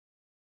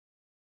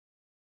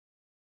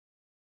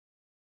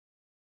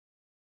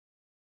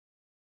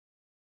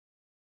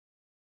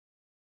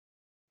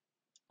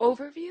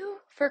Overview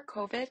for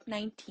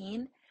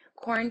COVID-19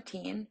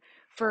 quarantine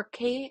for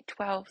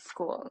K-12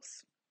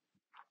 schools.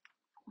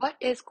 What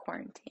is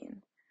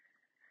quarantine?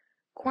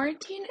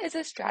 Quarantine is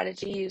a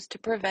strategy used to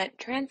prevent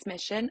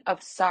transmission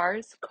of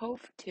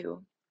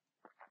SARS-CoV-2,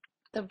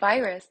 the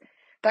virus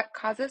that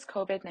causes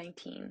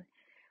COVID-19,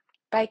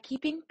 by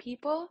keeping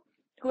people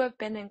who have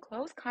been in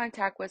close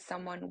contact with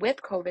someone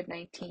with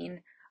COVID-19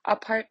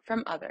 apart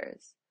from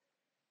others.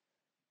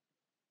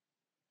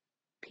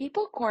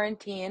 People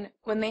quarantine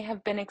when they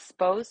have been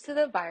exposed to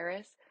the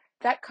virus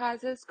that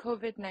causes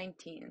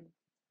COVID-19,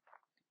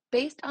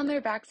 based on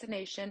their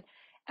vaccination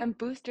and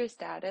booster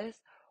status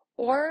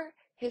or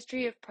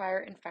history of prior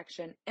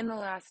infection in the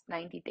last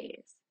 90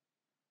 days.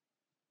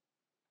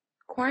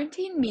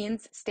 Quarantine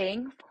means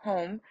staying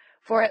home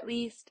for at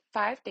least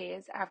 5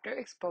 days after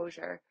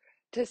exposure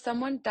to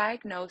someone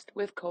diagnosed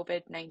with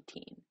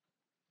COVID-19.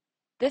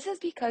 This is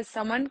because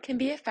someone can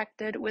be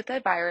affected with a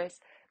virus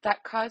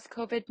that caused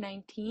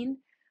COVID-19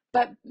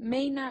 but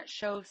may not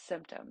show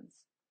symptoms.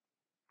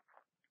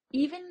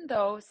 Even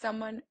though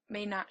someone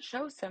may not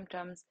show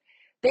symptoms,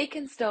 they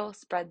can still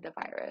spread the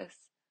virus.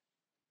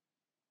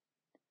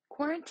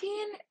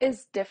 Quarantine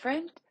is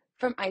different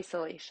from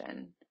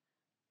isolation.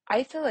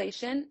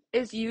 Isolation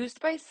is used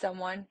by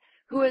someone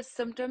who has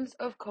symptoms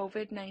of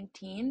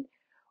COVID-19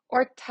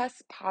 or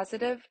tests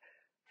positive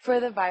for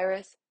the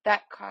virus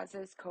that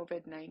causes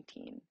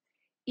COVID-19,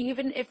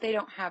 even if they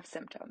don't have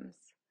symptoms.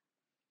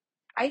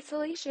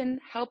 Isolation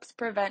helps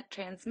prevent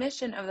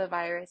transmission of the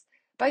virus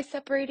by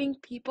separating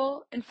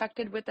people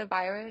infected with the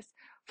virus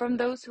from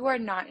those who are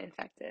not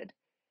infected.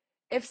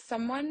 If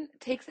someone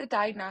takes a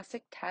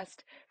diagnostic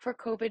test for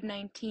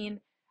COVID-19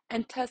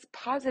 and tests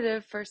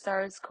positive for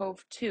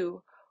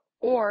SARS-CoV-2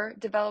 or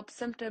develops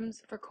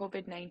symptoms for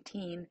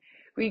COVID-19,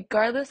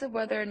 regardless of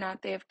whether or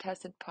not they have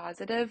tested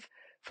positive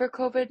for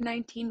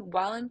COVID-19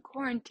 while in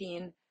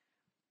quarantine,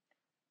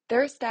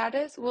 their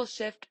status will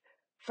shift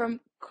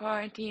from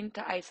quarantine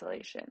to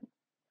isolation.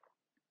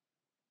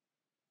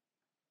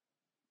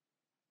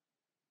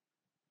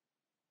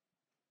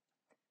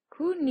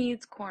 Who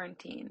needs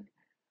quarantine?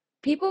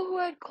 People who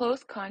had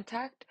close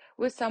contact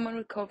with someone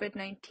with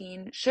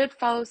COVID-19 should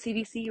follow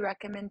CDC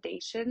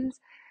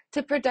recommendations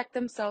to protect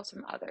themselves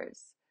from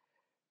others.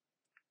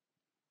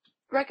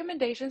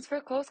 Recommendations for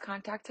close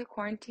contact to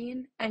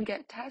quarantine and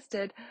get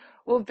tested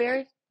will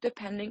vary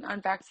depending on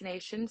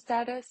vaccination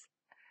status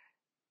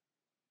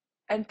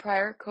and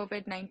prior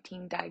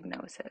COVID-19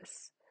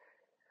 diagnosis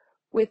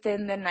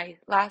within the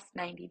last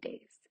 90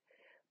 days.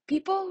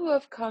 People who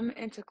have come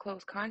into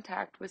close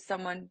contact with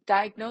someone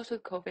diagnosed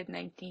with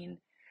COVID-19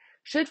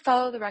 should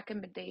follow the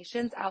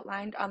recommendations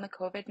outlined on the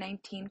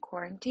COVID-19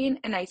 quarantine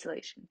and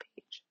isolation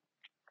page.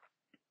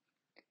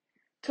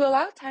 To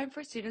allow time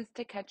for students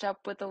to catch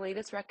up with the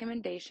latest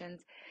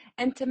recommendations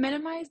and to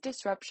minimize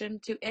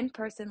disruption to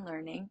in-person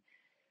learning,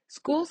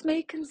 schools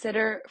may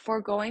consider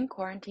foregoing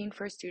quarantine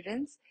for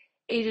students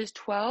ages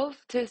 12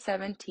 to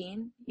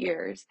 17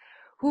 years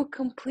who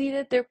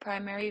completed their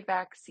primary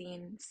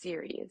vaccine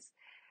series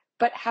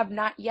but have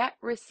not yet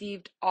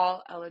received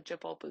all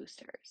eligible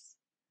boosters.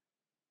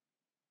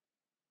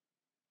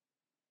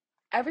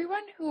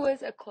 Everyone who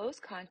is a close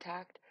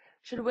contact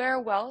should wear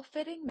a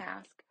well-fitting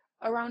mask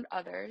around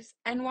others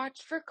and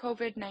watch for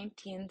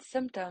COVID-19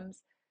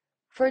 symptoms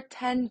for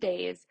 10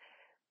 days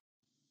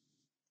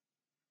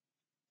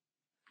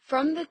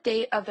from the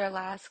date of their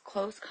last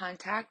close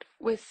contact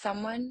with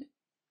someone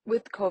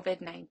with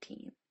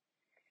COVID-19.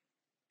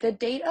 The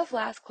date of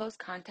last close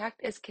contact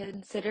is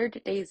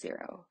considered day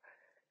 0.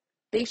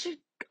 They should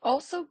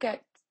also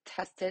get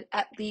tested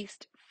at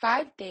least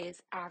 5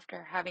 days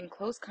after having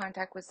close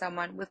contact with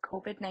someone with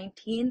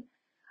COVID-19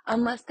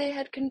 unless they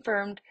had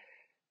confirmed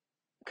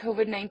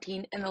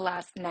COVID-19 in the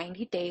last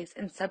 90 days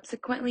and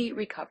subsequently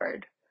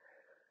recovered.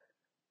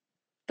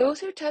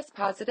 Those who test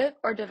positive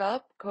or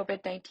develop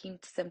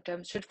COVID-19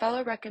 symptoms should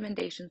follow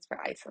recommendations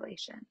for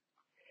isolation.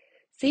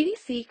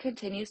 CDC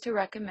continues to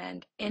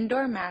recommend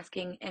indoor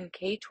masking in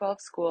K-12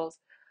 schools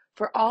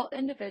for all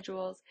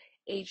individuals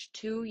aged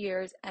 2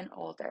 years and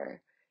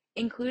older,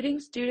 including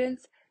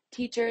students,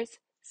 teachers,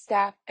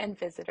 staff, and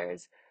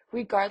visitors,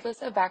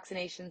 regardless of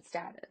vaccination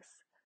status.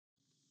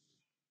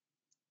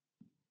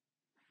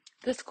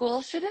 The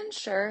school should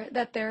ensure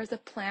that there is a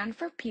plan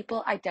for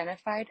people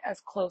identified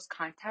as close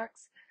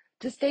contacts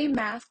to stay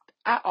masked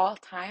at all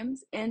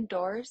times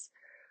indoors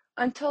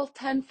until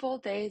 10 full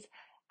days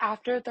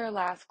after their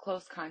last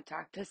close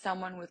contact to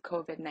someone with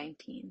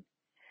COVID-19.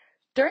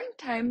 During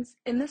times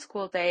in the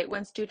school day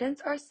when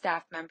students or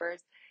staff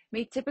members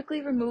may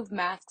typically remove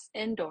masks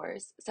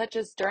indoors, such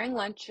as during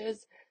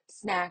lunches,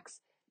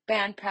 snacks,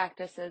 band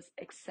practices,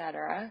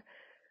 etc.,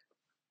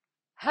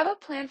 have a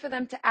plan for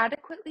them to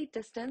adequately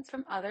distance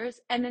from others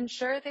and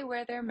ensure they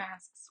wear their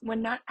masks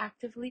when not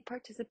actively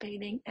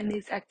participating in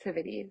these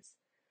activities,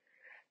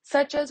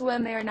 such as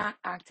when they are not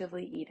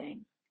actively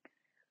eating.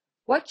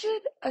 What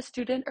should a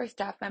student or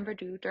staff member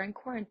do during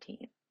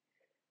quarantine?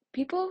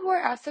 People who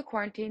are asked to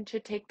quarantine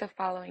should take the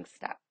following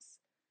steps.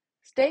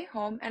 Stay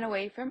home and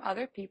away from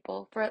other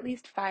people for at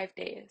least 5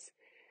 days.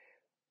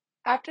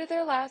 after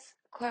their last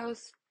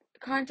close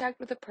contact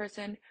with a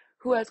person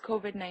who has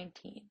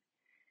COVID-19.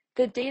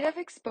 The date of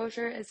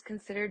exposure is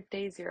considered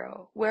day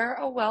zero. Wear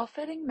a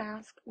well-fitting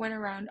mask when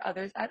around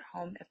others at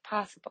home if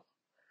possible.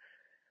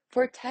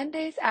 For 10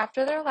 days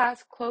after their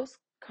last close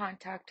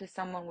contact to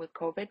someone with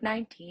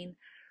COVID-19,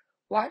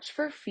 watch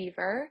for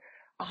fever,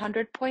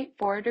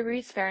 100.4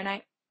 degrees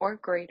Fahrenheit or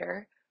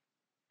greater,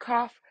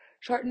 cough,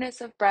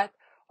 shortness of breath,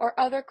 or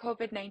other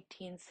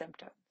COVID-19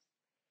 symptoms.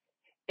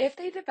 If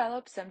they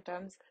develop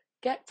symptoms,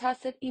 get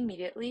tested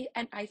immediately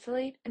and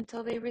isolate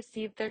until they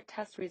receive their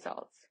test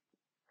results.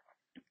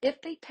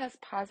 If they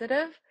test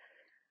positive,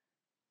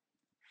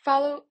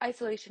 follow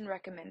isolation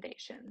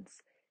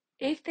recommendations.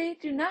 If they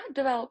do not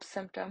develop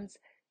symptoms,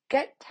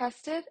 get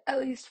tested at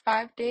least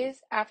 5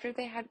 days after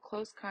they had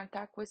close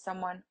contact with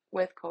someone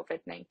with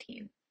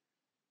COVID-19.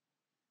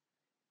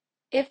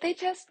 If they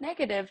test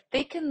negative,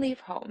 they can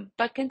leave home,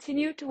 but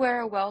continue to wear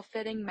a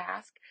well-fitting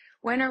mask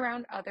when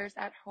around others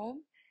at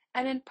home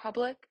and in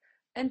public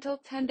until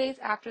 10 days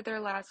after their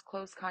last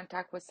close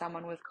contact with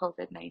someone with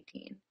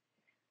COVID-19.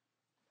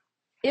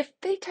 If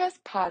they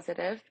test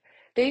positive,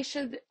 they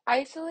should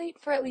isolate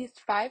for at least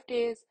 5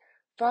 days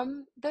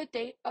from the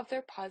date of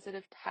their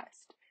positive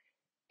test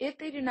if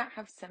they do not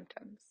have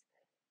symptoms.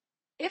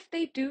 If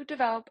they do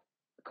develop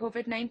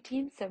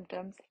COVID-19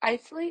 symptoms,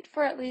 isolate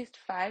for at least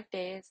 5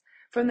 days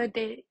from the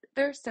date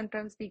their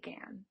symptoms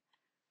began.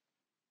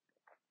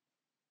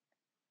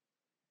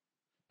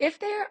 If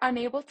they are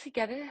unable to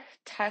get a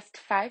test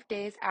 5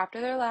 days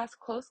after their last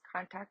close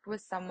contact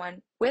with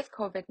someone with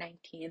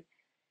COVID-19,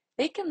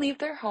 they can leave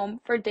their home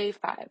for day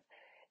 5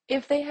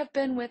 if they have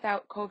been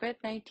without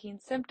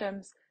COVID-19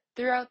 symptoms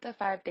throughout the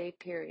 5-day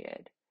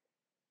period.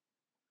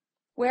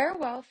 Wear a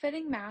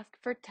well-fitting mask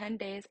for 10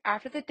 days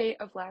after the date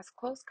of last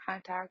close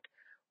contact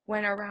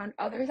when around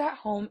others at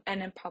home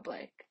and in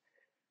public.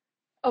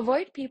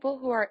 Avoid people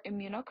who are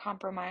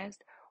immunocompromised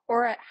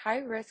or at high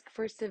risk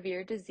for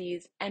severe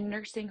disease and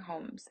nursing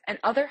homes and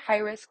other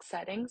high-risk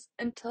settings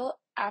until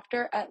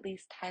after at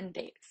least 10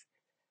 days.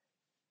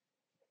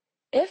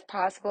 If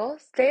possible,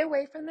 stay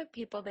away from the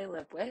people they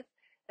live with,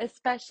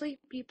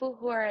 especially people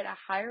who are at a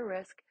higher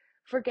risk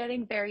for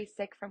getting very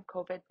sick from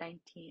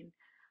COVID-19,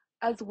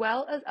 as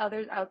well as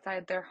others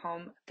outside their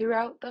home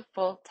throughout the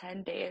full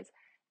 10 days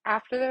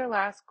after their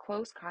last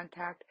close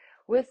contact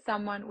with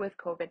someone with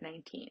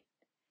COVID-19.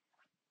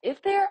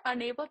 If they are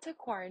unable to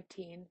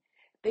quarantine,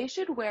 they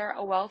should wear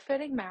a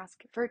well-fitting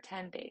mask for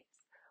 10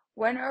 days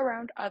when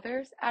around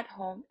others at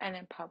home and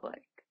in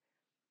public.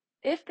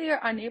 If they are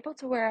unable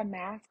to wear a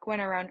mask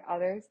when around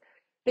others,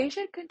 they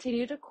should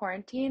continue to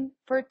quarantine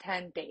for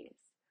 10 days.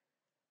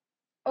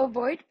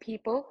 Avoid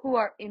people who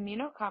are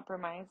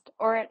immunocompromised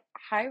or at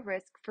high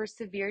risk for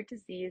severe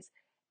disease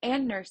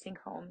and nursing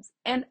homes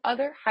and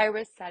other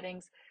high-risk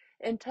settings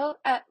until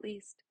at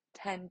least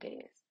 10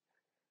 days.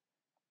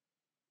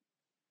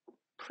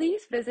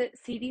 Please visit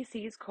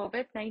CDC's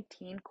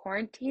COVID-19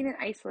 quarantine and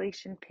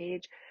isolation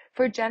page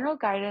for general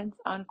guidance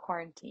on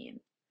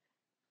quarantine.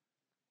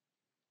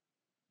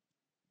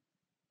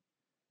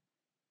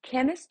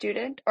 Can a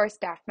student or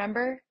staff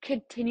member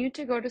continue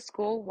to go to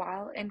school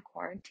while in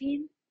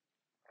quarantine?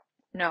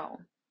 No.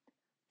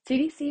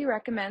 CDC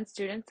recommends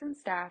students and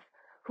staff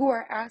who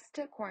are asked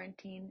to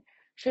quarantine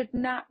should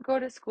not go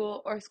to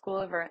school or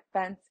school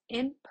events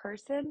in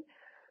person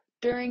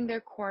during their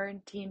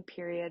quarantine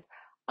period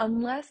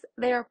unless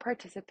they are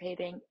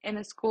participating in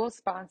a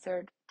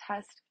school-sponsored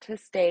Test to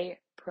Stay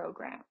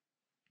program.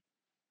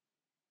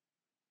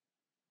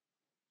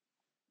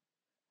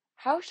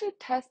 How should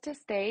Test to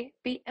Stay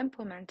be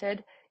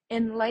implemented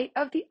in light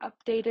of the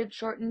updated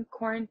shortened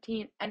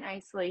quarantine and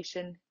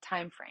isolation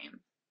timeframe?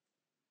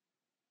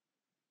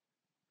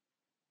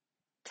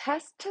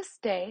 Test to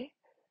Stay,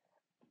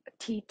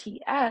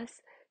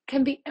 TTS,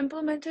 can be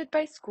implemented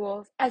by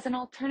schools as an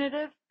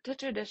alternative to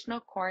traditional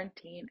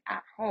quarantine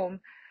at home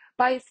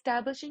by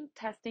establishing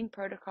testing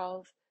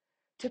protocols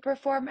to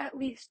perform at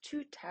least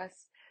 2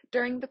 tests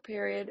during the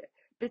period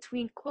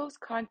between close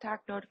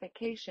contact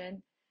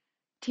notification,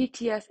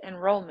 TTS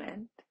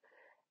enrollment,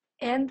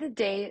 and the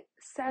day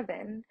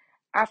 7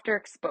 after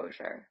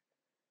exposure,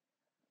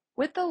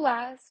 with the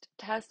last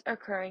test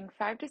occurring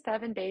 5 to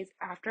 7 days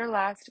after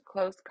last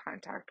close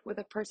contact with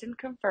a person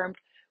confirmed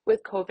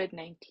with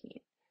COVID-19.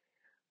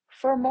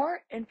 For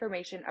more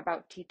information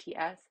about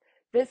TTS,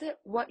 visit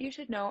What You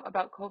Should Know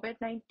About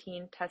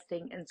COVID-19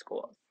 Testing in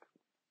Schools.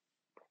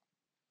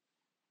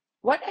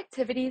 What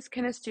activities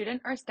can a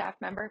student or staff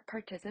member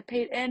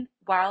participate in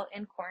while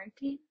in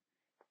quarantine?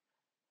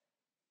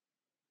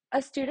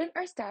 A student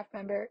or staff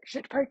member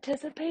should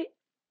participate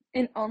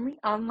in only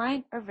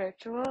online or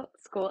virtual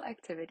school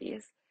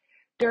activities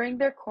during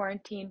their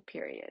quarantine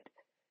period.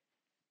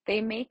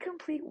 They may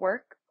complete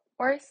work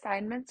or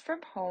assignments from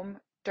home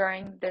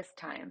during this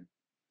time,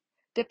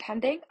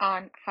 depending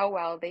on how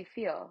well they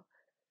feel.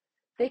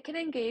 They can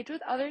engage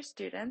with other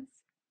students,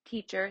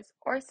 teachers,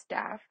 or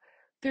staff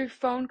through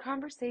phone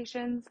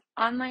conversations,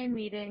 online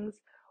meetings,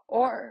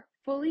 or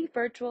fully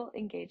virtual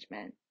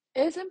engagement.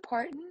 It is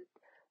important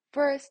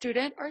For a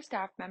student or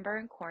staff member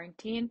in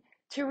quarantine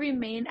to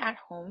remain at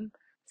home,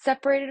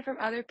 separated from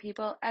other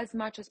people as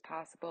much as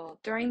possible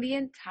during the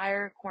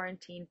entire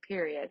quarantine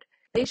period.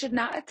 They should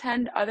not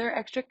attend other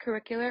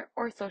extracurricular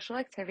or social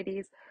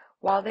activities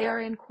while they are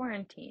in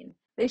quarantine.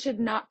 They should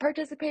not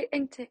participate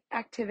in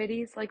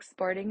activities like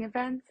sporting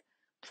events,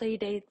 play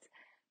dates,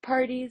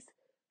 parties,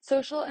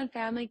 social and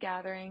family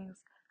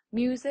gatherings,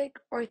 music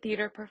or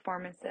theater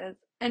performances,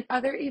 and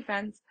other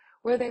events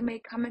where they may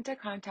come into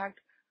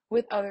contact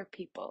with other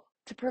people.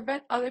 To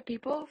prevent other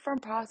people from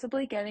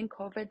possibly getting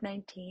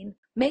COVID-19,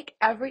 make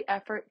every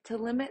effort to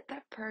limit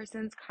that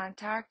person's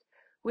contact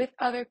with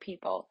other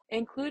people,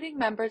 including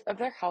members of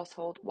their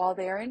household while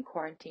they are in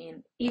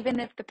quarantine, even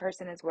if the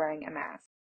person is wearing a mask.